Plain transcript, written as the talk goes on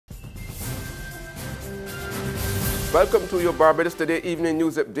Welcome to your Barbados Today Evening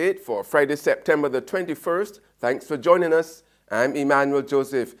News Update for Friday, September the 21st. Thanks for joining us. I'm Emmanuel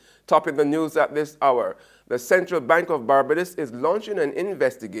Joseph. Topping the news at this hour, the Central Bank of Barbados is launching an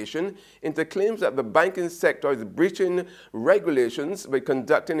investigation into claims that the banking sector is breaching regulations by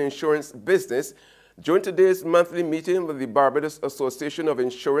conducting insurance business. During today's monthly meeting with the Barbados Association of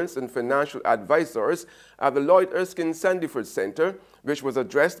Insurance and Financial Advisors at the Lloyd Erskine Sandiford Center, which was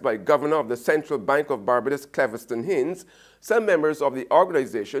addressed by Governor of the Central Bank of Barbados, Cleviston Haynes, some members of the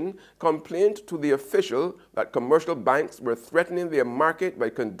organization complained to the official that commercial banks were threatening their market by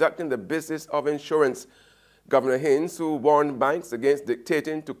conducting the business of insurance. Governor Haynes, who warned banks against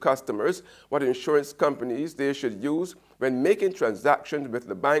dictating to customers what insurance companies they should use when making transactions with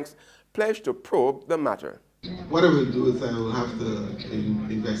the banks, pledged to probe the matter. What I will do is I will have to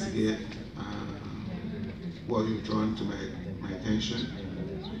investigate what you've drawn to my attention.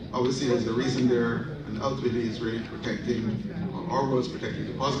 Obviously, there's a reason there, and ultimately it's really protecting, our role is protecting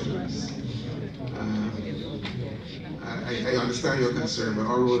depositors. I understand your concern, but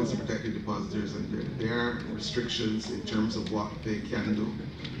our role is protecting depositors, and there are restrictions in terms of what they can do.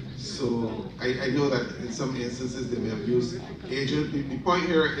 So I know that in some instances they may abuse agents. The point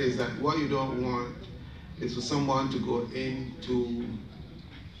here is that what you don't want is for someone to go into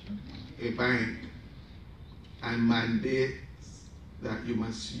a bank and mandate that you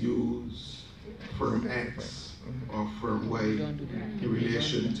must use firm X or firm Y in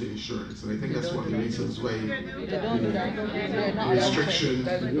relation to insurance. And I think that's one of the reasons why restriction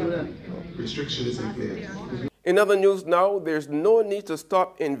is in place. In other news now, there's no need to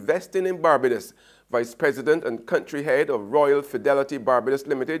stop investing in Barbados. Vice President and country head of Royal Fidelity Barbados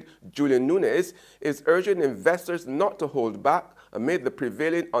Limited, Julian Nunes, is urging investors not to hold back amid the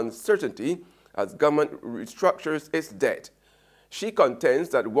prevailing uncertainty as government restructures its debt. She contends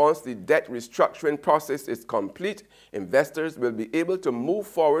that once the debt restructuring process is complete, investors will be able to move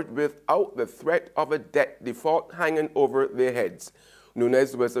forward without the threat of a debt default hanging over their heads.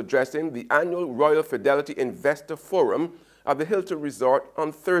 Nunes was addressing the annual Royal Fidelity Investor Forum at the Hilton Resort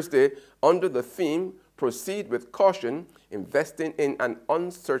on Thursday under the theme, Proceed with Caution, Investing in an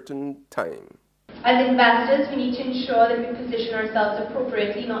Uncertain Time. As investors, we need to ensure that we position ourselves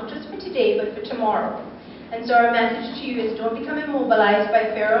appropriately, not just for today, but for tomorrow. And so our message to you is don't become immobilized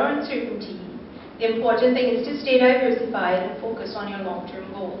by fear or uncertainty. The important thing is to stay diversified and focus on your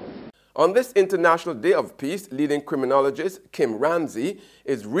long-term goals. On this International Day of Peace, leading criminologist Kim Ramsey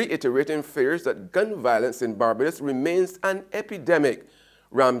is reiterating fears that gun violence in Barbados remains an epidemic.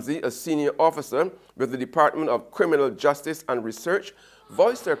 Ramsey, a senior officer with the Department of Criminal Justice and Research,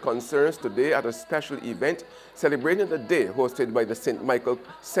 voiced her concerns today at a special event celebrating the day hosted by the St. Michael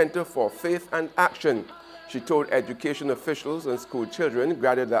Center for Faith and Action. She told education officials and school children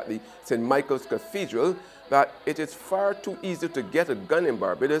gathered at the St. Michael's Cathedral that it is far too easy to get a gun in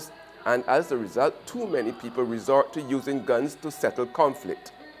Barbados, and as a result, too many people resort to using guns to settle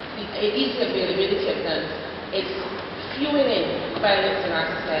conflict. The easy availability of guns is fueling violence in our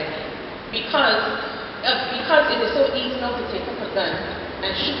society because it is so easy now to take up a gun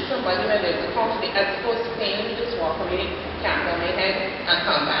and shoot somebody when there's a conflict as opposed to saying, let me just walk away, camp on my head, and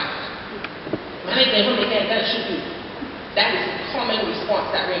come back. When I get home, they can't gun shoot you. That is a common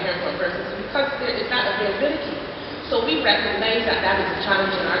response that we're hearing from persons because there is that availability. So we recognize that that is a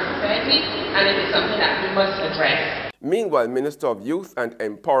challenge in our society, and it is something that we must address. Meanwhile, Minister of Youth and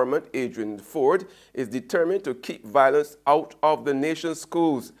Empowerment Adrian Ford is determined to keep violence out of the nation's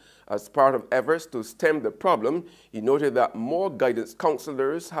schools. As part of efforts to stem the problem, he noted that more guidance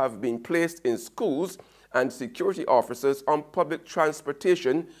counselors have been placed in schools and security officers on public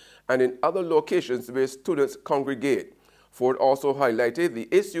transportation and in other locations where students congregate. Ford also highlighted the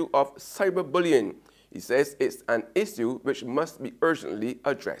issue of cyberbullying. He says it's an issue which must be urgently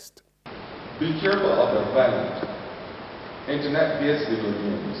addressed. Be careful of the violent, internet-based video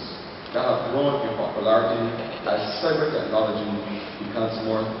games that have grown in popularity as cyber technology becomes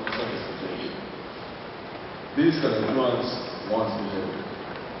more sophisticated. These can influence one's behavior.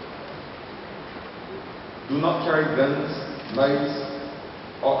 Do not carry guns, knives,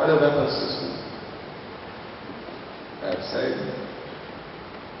 or other weapons to school. I have said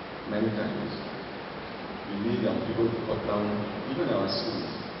many times, we need young people to put down, even our schools,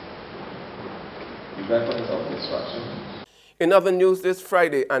 the weapons of destruction. In other news this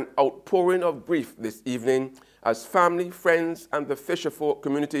Friday, an outpouring of grief this evening as family, friends, and the fisherfolk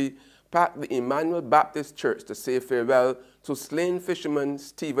community packed the Emmanuel Baptist Church to say farewell to slain fisherman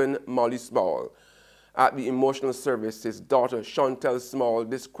Stephen Molly Small. At the emotional service, his daughter Chantel Small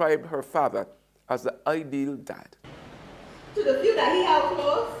described her father as the ideal dad. To the few that he held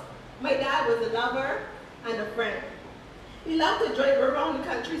close, my dad was a lover and a friend. He loved to drive around the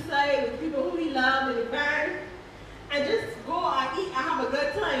countryside with people who he loved in the van and just go and eat and have a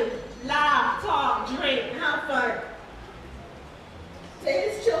good time. Laugh, talk, drink, have fun. To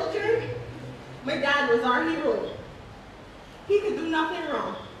his children, my dad was our hero. He could do nothing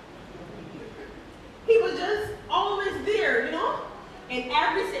wrong. He was just always there, you know? In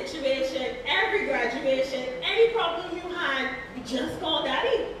every situation, every graduation, any problem you had, you just called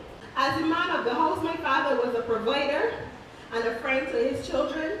Daddy. As a man of the house, my father was a provider and a friend to his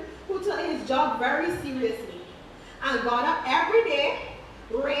children who took his job very seriously and got up every day,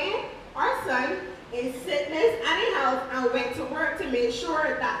 rain or sun, in sickness and in health, and went to work to make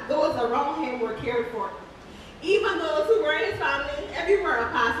sure that those around him were cared for. Even those who were in his family, everywhere a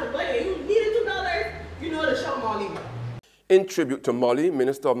passerby who needed $2, you know to show Molly. In tribute to Molly,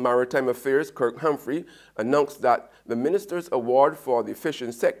 Minister of Maritime Affairs Kirk Humphrey announced that the Minister's Award for the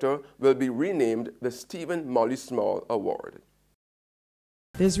Fishing Sector will be renamed the Stephen Molly Small Award.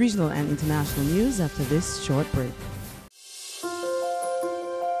 There's regional and international news after this short break.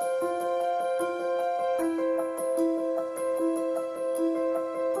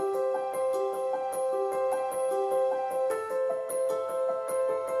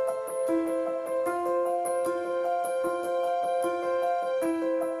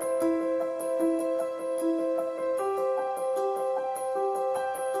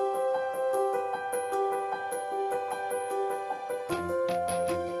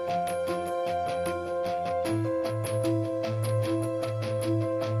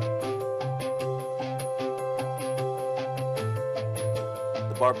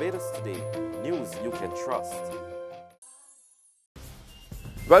 Barbados Today, news you can trust.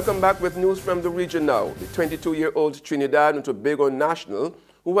 Welcome back with news from the region now. The 22-year-old Trinidad and Tobago national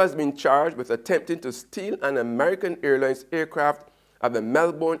who has been charged with attempting to steal an American Airlines aircraft at the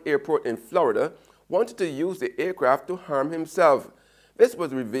Melbourne airport in Florida wanted to use the aircraft to harm himself. This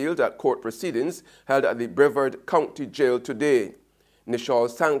was revealed at court proceedings held at the Brevard County Jail today. Nishal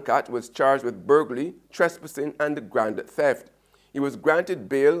Sankat was charged with burglary, trespassing, and grand theft. He was granted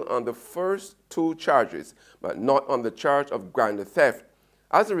bail on the first two charges, but not on the charge of grand theft.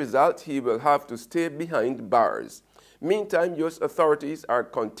 As a result, he will have to stay behind bars. Meantime, U.S. authorities are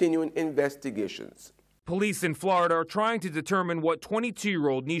continuing investigations. Police in Florida are trying to determine what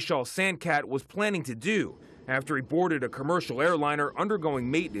 22-year-old Nishal Sankat was planning to do after he boarded a commercial airliner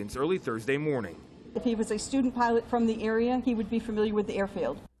undergoing maintenance early Thursday morning. If he was a student pilot from the area, he would be familiar with the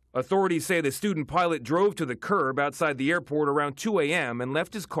airfield. Authorities say the student pilot drove to the curb outside the airport around 2 a.m. and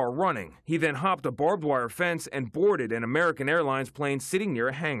left his car running. He then hopped a barbed wire fence and boarded an American Airlines plane sitting near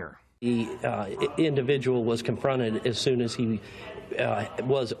a hangar. The individual was confronted as soon as he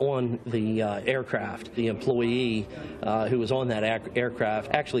was on the aircraft. The employee who was on that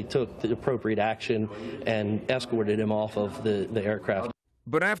aircraft actually took the appropriate action and escorted him off of the aircraft.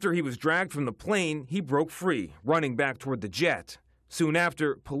 But after he was dragged from the plane, he broke free, running back toward the jet. Soon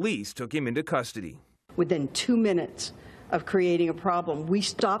after, police took him into custody. Within 2 minutes of creating a problem, we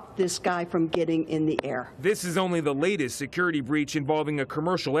stopped this guy from getting in the air. This is only the latest security breach involving a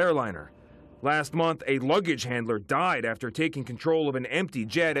commercial airliner. Last month, a luggage handler died after taking control of an empty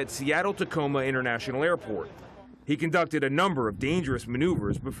jet at Seattle-Tacoma International Airport. He conducted a number of dangerous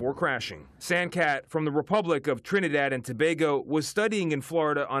maneuvers before crashing. Sankat, from the Republic of Trinidad and Tobago, was studying in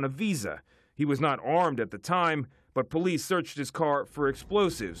Florida on a visa. He was not armed at the time, but police searched his car for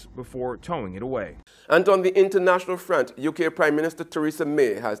explosives before towing it away. And on the international front, UK Prime Minister Theresa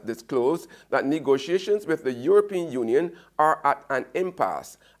May has disclosed that negotiations with the European Union are at an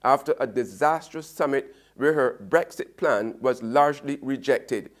impasse after a disastrous summit where her Brexit plan was largely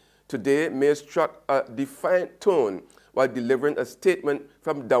rejected. Today, May struck a defiant tone while delivering a statement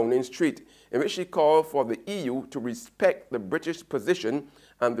from Downing Street in which she called for the EU to respect the British position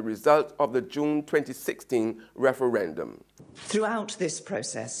and the result of the June 2016 referendum. Throughout this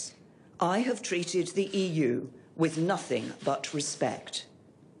process, I have treated the EU with nothing but respect.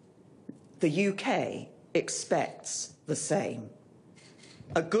 The UK expects the same.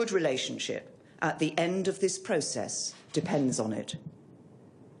 A good relationship at the end of this process depends on it.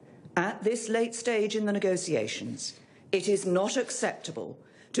 At this late stage in the negotiations, it is not acceptable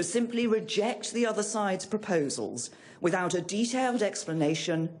to simply reject the other side's proposals without a detailed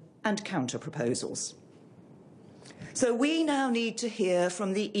explanation and counter-proposals. So we now need to hear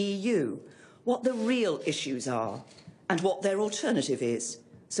from the EU what the real issues are and what their alternative is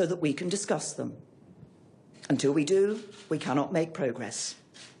so that we can discuss them. Until we do, we cannot make progress.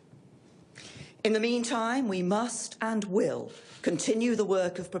 In the meantime, we must and will continue the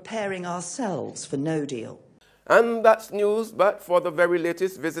work of preparing ourselves for no deal. And that's news, but for the very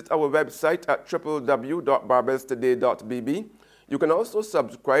latest, visit our website at www.barbadostoday.bb. You can also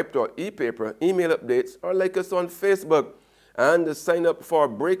subscribe to our e-paper, email updates, or like us on Facebook, and sign up for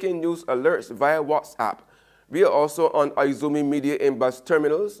breaking news alerts via WhatsApp. We are also on Izumi Media in bus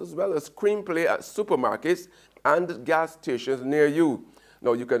terminals, as well as Screenplay at supermarkets and gas stations near you.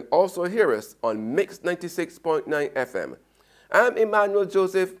 Now, you can also hear us on Mix 96.9 FM. I'm Emmanuel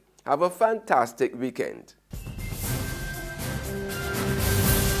Joseph. Have a fantastic weekend.